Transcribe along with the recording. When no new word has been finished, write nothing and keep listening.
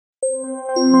IMMAC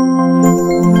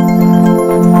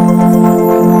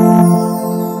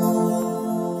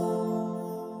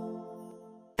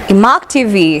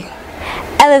TV,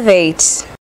 elevate.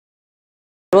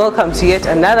 Welcome to yet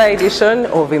another edition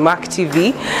of IMMAC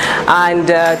TV, and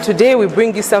today we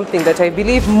bring you something that I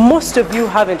believe most of you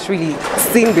haven't really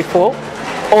seen before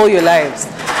all your lives,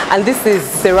 and this is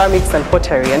ceramics and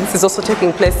pottery, and this is also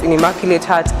taking place in Immaculate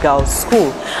Heart Girls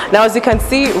School. Now, as you can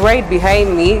see right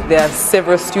behind me, there are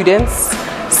several students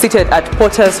seated at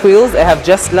potter's wheels. I have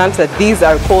just learned that these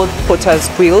are called potter's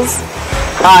wheels,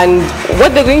 and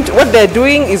what they're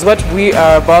doing is what we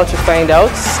are about to find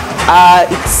out.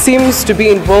 It seems to be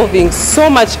involving so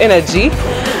much energy.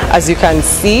 As you can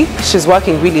see, she's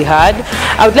working really hard.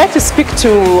 I would like to speak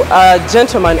to a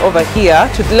gentleman over here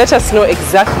to let us know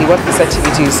exactly what this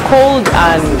activity is called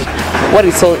and what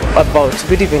it's all about.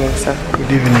 Good evening, sir.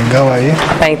 Good evening. How are you?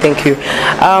 Fine, thank you.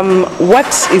 What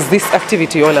is this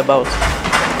activity all about?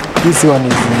 This one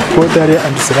is pottery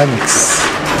and ceramics.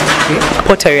 Okay.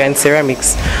 Pottery and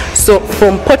ceramics. So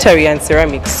from pottery and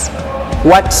ceramics,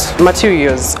 what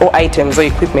materials or items or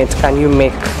equipment can you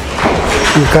make?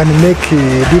 You can make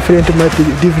different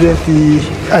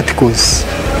articles.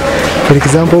 For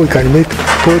example, we can make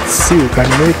pots, we can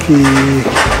make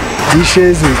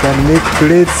dishes, we can make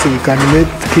plates, we can make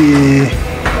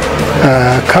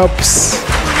cups,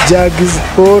 jugs,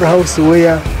 or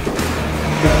houseware.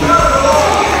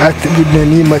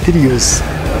 Many materials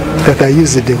that are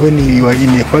used when you are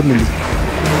in a family.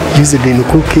 Used in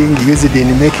cooking, used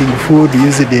in making food,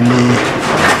 used in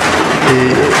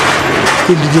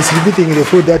distributing the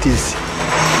food, that is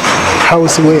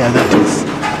houseware, that is.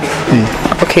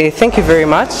 Yeah. Okay, thank you very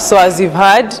much. So as you've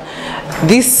heard,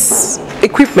 this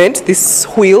equipment, this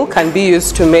wheel, can be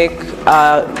used to make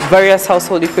various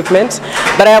household equipment,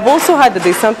 but I have also heard that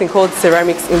there's something called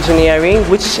ceramics engineering,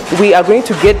 which we are going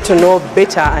to get to know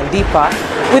better and deeper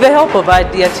with the help of our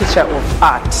dear teacher of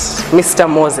art, Mr.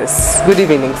 Moses. Good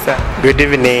evening, sir. Good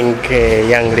evening,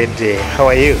 young lady. How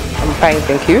are you? I'm fine,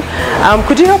 thank you.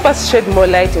 Could you help us shed more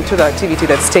light into the activity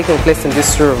that's taking place in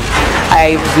this room?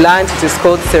 I've learned it is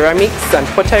called ceramics and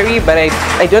pottery, but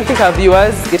I don't think our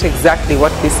viewers get exactly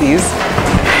what this is.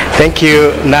 Thank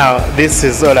you. Now, this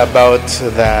is all about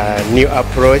the new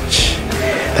approach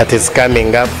that is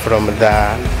coming up from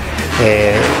the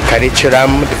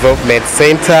Curriculum Development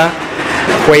Center,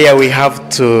 where we have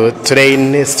to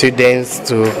train students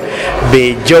to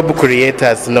be job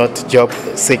creators, not job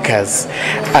seekers.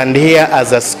 And here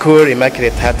as a school,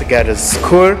 Immaculate Heart Girls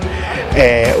School,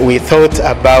 we thought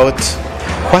about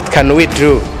what can we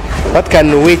do? What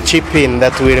can we chip in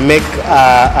that will make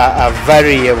a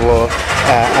variable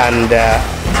and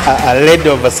a lead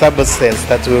of a substance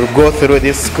that will go through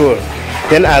this school?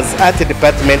 Then as art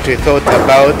department, we thought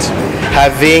about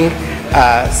having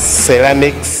a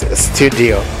ceramics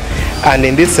studio. And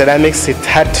in this ceramics, it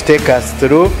had to take us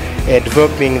through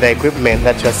developing the equipment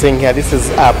that you are seeing here. This is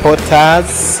a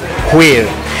potter's wheel.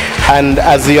 And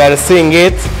as you are seeing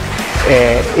it,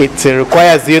 it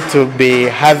requires you to be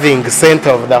having scent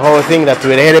of the whole thing that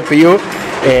will help you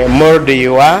mold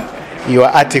your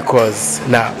articles.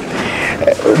 Now,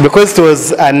 because it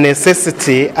was a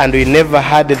necessity and we never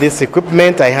had this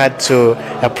equipment, I had to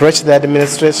approach the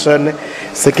administration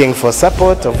seeking for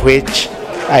support, of which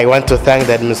I want to thank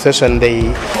the administration.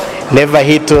 They never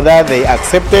hit to that, they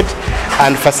accepted,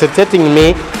 and facilitating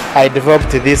me, I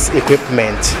developed this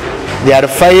equipment. There are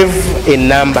 5 in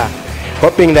number,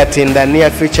 hoping that in the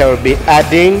near future we'll be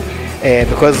adding,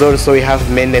 because also we have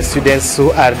many students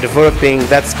who are developing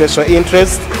that special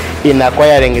interest in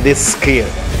acquiring this skill.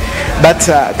 But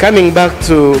coming back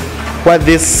to what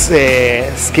this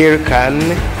skill can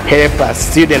help a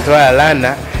student or a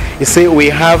learner, you see,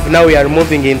 we are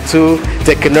moving into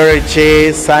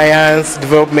technology, science,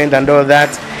 development and all that.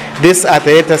 This at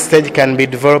a later stage can be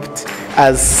developed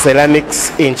as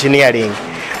ceramics engineering.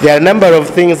 There are a number of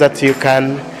things that you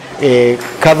can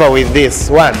cover with this.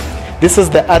 One, this is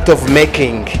the art of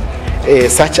making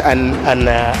such an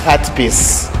art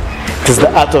piece. It is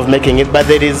the art of making it, but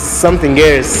there is something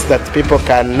else that people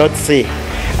cannot see.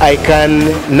 I can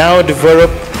now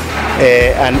develop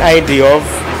an idea of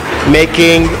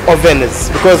making ovens,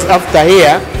 because after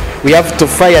here we have to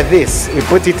fire this. We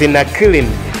put it in a kiln,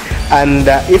 and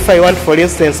if I want, for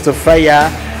instance, to fire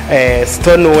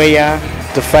stoneware,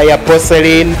 to fire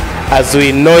porcelain as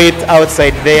we know it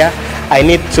outside there, I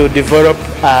need to develop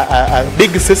a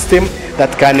big system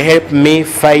that can help me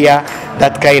fire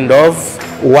that kind of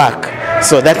work.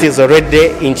 So that is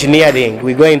already engineering.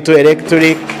 We go into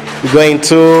electric, we go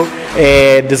into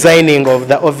designing of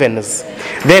the ovens.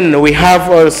 Then we have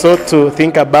also to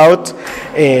think about,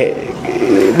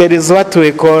 there is what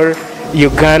we call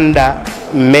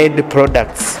Uganda-made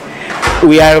products.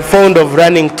 We are fond of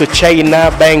running to China,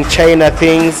 buying China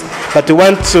things, but we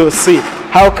want to see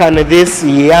how can this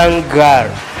young girl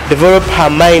develop her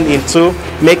mind into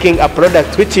making a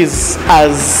product which is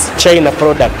as China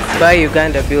product. Buy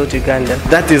Uganda, build Uganda.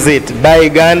 That is it. Buy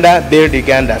Uganda, build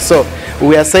Uganda. So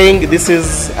we are saying this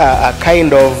is a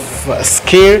kind of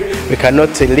skill we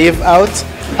cannot leave out,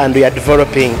 and we are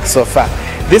developing so far.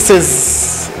 This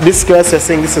class, you're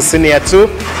saying this is senior 2,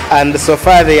 and so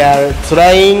far they are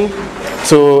trying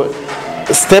to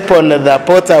step on the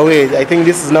porter way. I think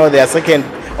this is now their second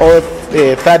or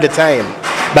third time.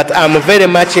 But I'm very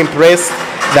much impressed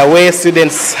the way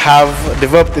students have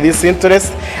developed this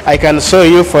interest. I can show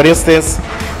you, for instance,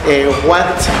 what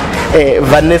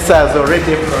Vanessa has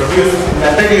already produced.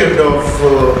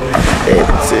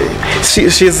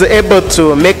 She's able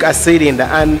to make a cylinder,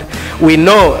 and we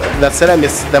know that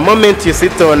ceramics, the moment you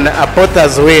sit on a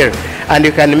potter's wheel and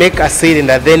you can make a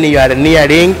cylinder, then you are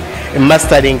nearing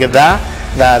mastering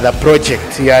the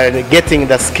project. You are getting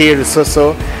the skill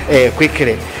so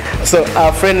quickly. So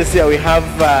our friends here, we have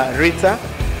Rita,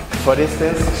 for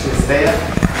instance. She's there.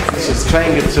 She's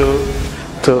trying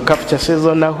to capture. She's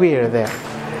on a wheel there.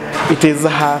 It is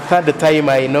her third time,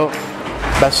 I know,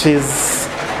 but she's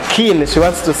keen. She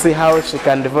wants to see how she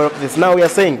can develop this. Now we are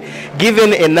saying,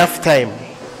 given enough time,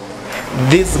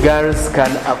 these girls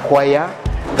can acquire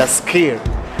the skill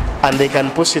and they can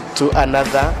push it to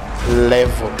another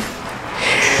level.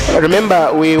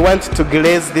 Remember, we want to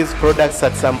glaze these products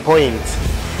at some point.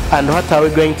 And what are we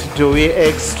going to do? We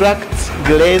extract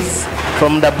glaze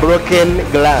from the broken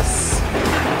glass.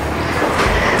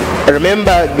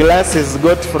 Remember, glass is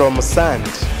got from sand.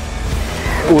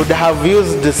 We would have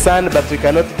used the sand, but we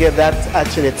cannot get that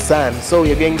actual sand. So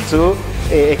we're going to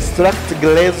extract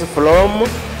glaze from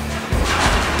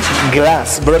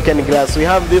glass, broken glass. We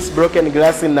have this broken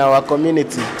glass in our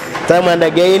community. Time and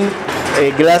again,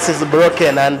 glass is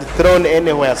broken and thrown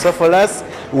anywhere. So for us,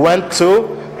 we want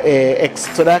to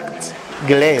extract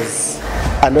glaze,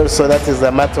 and also that is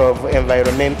a matter of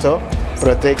environmental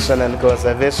protection and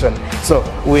conservation. So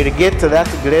we'll get that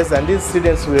glaze, and these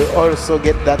students will also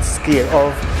get that skill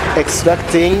of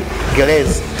extracting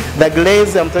glaze. The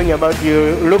glaze I'm talking about,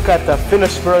 you look at a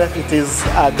finished product, it is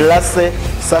a glassy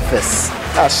surface,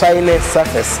 a shiny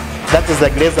surface. That is the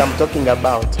glaze I'm talking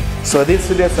about. So these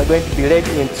students are going to be led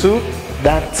into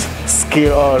that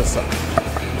skill also.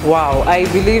 Wow, I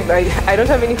believe, I don't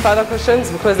have any further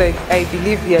questions because I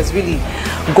believe he has really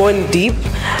gone deep.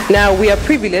 Now we are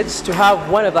privileged to have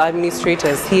one of the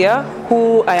administrators here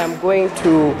who I am going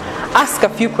to ask a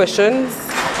few questions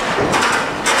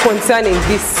concerning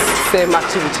this same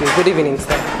activity. Good evening,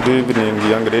 sir. Good evening,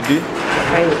 young lady.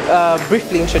 And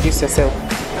briefly introduce yourself.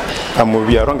 I'm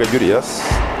𝐕𝐤𝐫 Julius,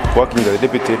 working as the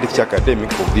deputy teacher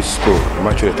academic of this school,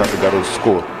 𝐓𝐞𝐚𝐜𝐡 Girls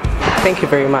School. Thank you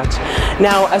very much.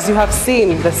 Now, as you have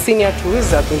seen, the senior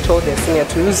twos, I've been told the senior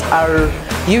twos are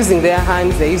using their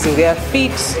hands, they're using their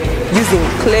feet, using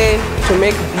clay to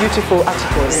make beautiful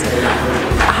articles.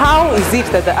 How is it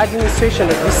that the administration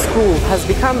of this school has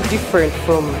become different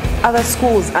from other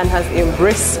schools and has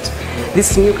embraced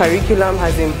this new curriculum,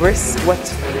 has embraced what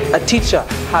a teacher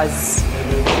has?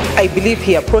 I believe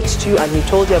he approached you and he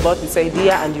told you about this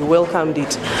idea and you welcomed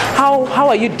it. How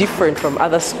are you different from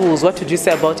other schools? What would you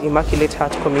say about Immaculate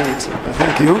Heart community?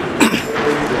 Thank you.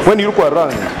 When you look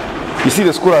around, you see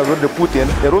the school has already put in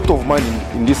a lot of money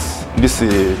in this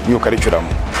new curriculum,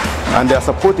 and they are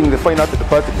supporting the fine art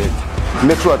department to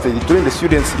make sure that they train the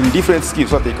students in different skills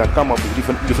so that they can come up with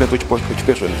different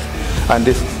occupations. And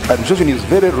the administration is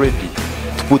very ready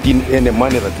to put in any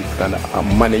money that it can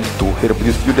manage to help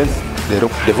these students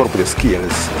develop the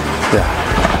skills.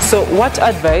 Yeah. So what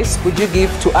advice would you give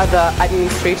to other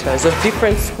administrators of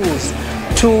different schools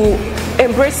to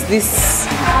embrace this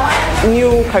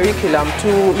new curriculum,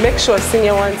 to make sure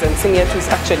senior ones and senior twos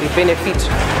actually benefit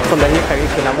from the new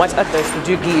curriculum? What advice would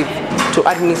you give to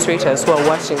administrators who are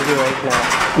watching you right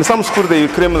now? In some schools they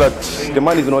claim that the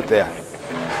money is not there,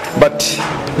 but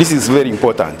this is very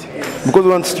important. Because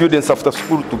we want students after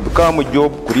school to become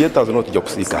job creators, not job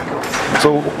seekers.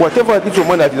 So whatever little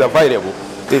money that is available,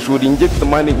 they should inject the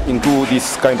money into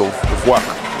this kind of work,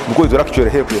 because it will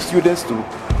actually help the students to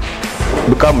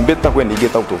become better when they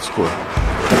get out of school.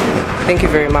 Thank you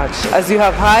very much. As you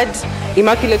have heard,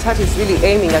 Immaculate Heart is really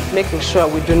aiming at making sure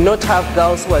we do not have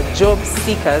girls who are job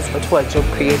seekers but who are job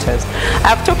creators.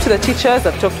 I've talked to the teachers,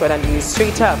 I've talked to an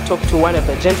administrator, I've talked to one of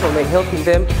the gentlemen helping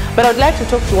them, but I'd like to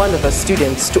talk to one of the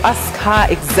students to ask her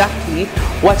exactly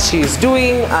what she is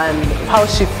doing and how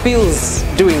she feels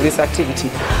doing this activity.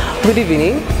 Good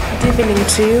evening. Good evening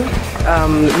to you.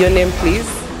 Your name, please?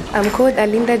 I'm called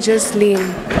Alinda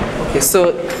𝐃𝐨𝐮𝐫. Okay,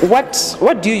 so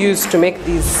what do you use to make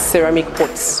these ceramic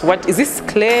pots? What is this,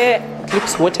 clay? It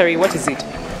looks watery. What is it?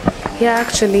 Yeah,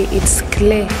 actually it's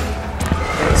clay.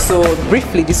 So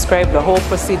briefly describe the whole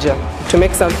procedure to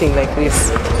make something like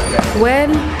this.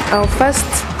 Well, I'll first,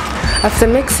 after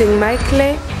mixing my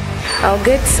clay, I'll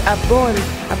get a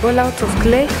ball out of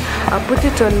clay. I'll put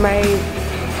it on my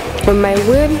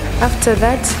wheel. After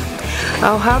that,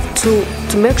 I'll have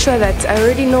to make sure that I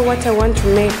already know what I want to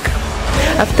make.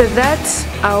 After that,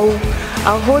 I'll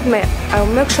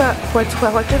make sure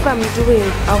whatever I'm doing,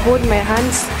 I'll hold my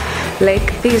hands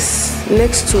like this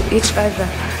next to each other,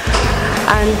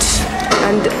 and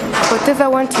whatever I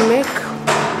want to make,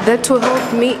 that will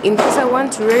help me. In case I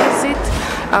want to raise it,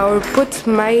 I'll put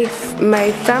my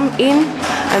thumb in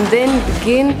and then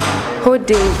begin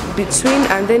holding between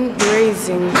and then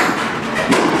raising.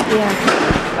 Yeah.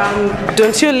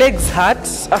 Don't your legs hurt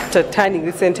after turning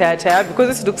this entire tire? Because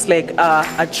this looks like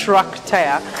a truck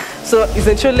tire. So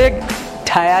isn't your leg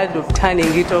tired of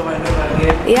turning it over and over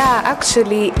again? Yeah,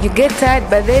 actually you get tired,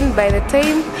 but then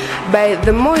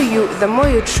the more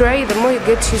you try, the more you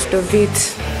get used to it.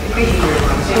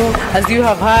 So, as you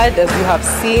have heard, as you have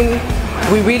seen,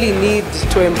 we really need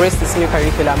to embrace this new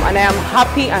curriculum, and I am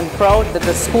happy and proud that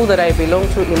the school that I belong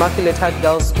to, Immaculate Heart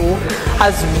Girls School,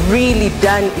 has really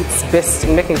done its best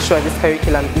in making sure this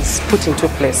curriculum is put into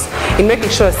place, in making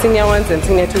sure senior ones and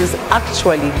senior twos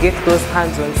actually get those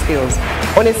hands-on skills.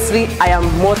 Honestly, I am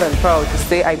more than proud to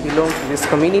say I belong to this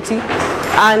community,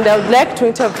 and I would like to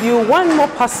interview one more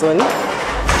person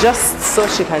just so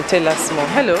she can tell us more.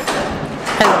 Hello.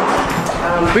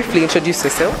 Hello. Briefly introduce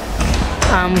yourself.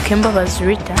 Kemba was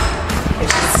Rita.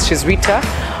 She's Rita.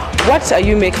 What are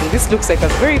you making? This looks like a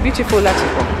very beautiful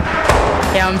article.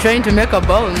 Yeah, I'm trying to make a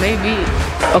bowl, maybe.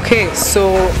 Okay,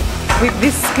 so with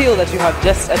this skill that you have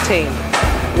just attained,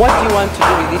 what do you want to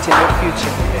do with it in your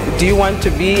future? Do you want to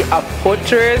be a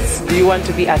portress? Do you want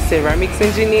to be a ceramics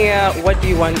engineer? What do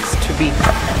you want to be?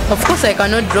 Of course, I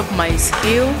cannot drop my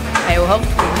skill. I will have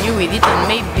to continue with it and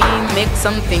maybe make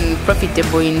something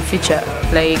profitable in future,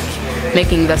 like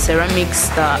making the ceramics,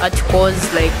 the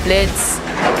articles like plates,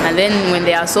 and then when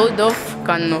they are sold off,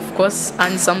 can of course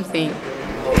earn something.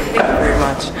 Thank you very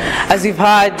much. As you've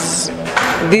heard,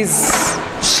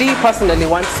 she personally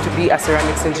wants to be a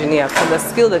ceramics engineer from the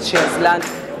skill that she has learned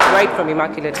right from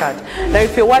Immaculate Heart. Now,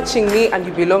 if you're watching me and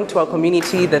you belong to a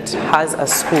community that has a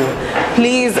school,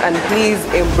 please and please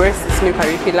embrace this new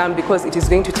curriculum, because it is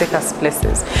going to take us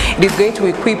places. It is going to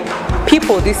equip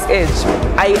people this age.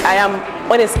 I am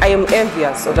honest, I am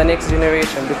envious of the next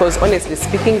generation, because honestly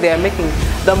speaking, they are making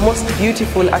the most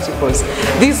beautiful articles.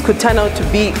 These could turn out to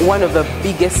be one of the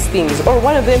biggest things, or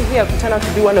one of them here could turn out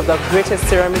to be one of the greatest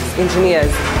ceramics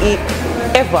engineers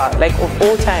ever, like of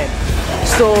all time.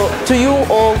 So to you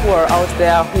all who are out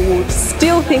there who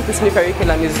still think this new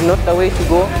curriculum is not the way to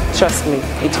go, trust me,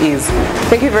 it is.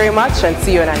 Thank you very much, and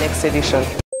see you in our next edition.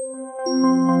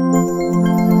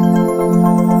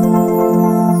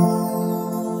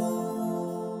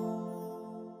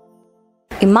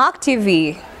 IMMAC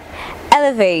TV,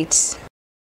 elevate.